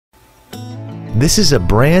This is a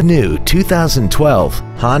brand new 2012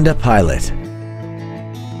 Honda Pilot.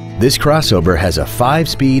 This crossover has a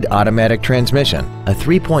 5-speed automatic transmission, a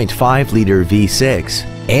 3.5-liter V6,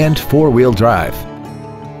 and 4-wheel drive.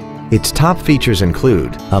 Its top features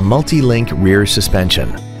include a multi-link rear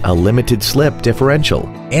suspension, a limited slip differential,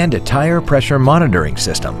 and a tire pressure monitoring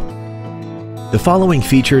system. The following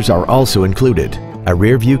features are also included: a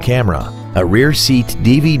rear-view camera, a rear seat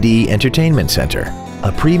DVD entertainment center,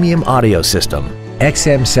 a premium audio system,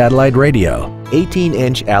 XM satellite radio,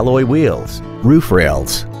 18-inch alloy wheels, roof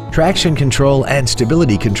rails, traction control and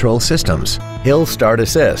stability control systems, hill start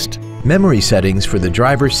assist, memory settings for the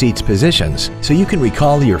driver's seat's positions so you can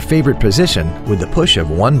recall your favorite position with the push of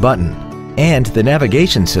one button. And the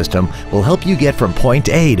navigation system will help you get from point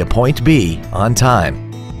A to point B on time.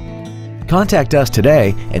 Contact us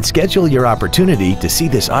today and schedule your opportunity to see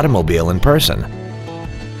this automobile in person.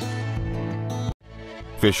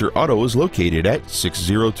 Fisher Auto is located at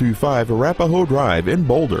 6025 Arapahoe Drive in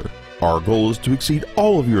Boulder. Our goal is to exceed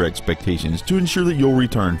all of your expectations to ensure that you'll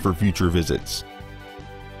return for future visits.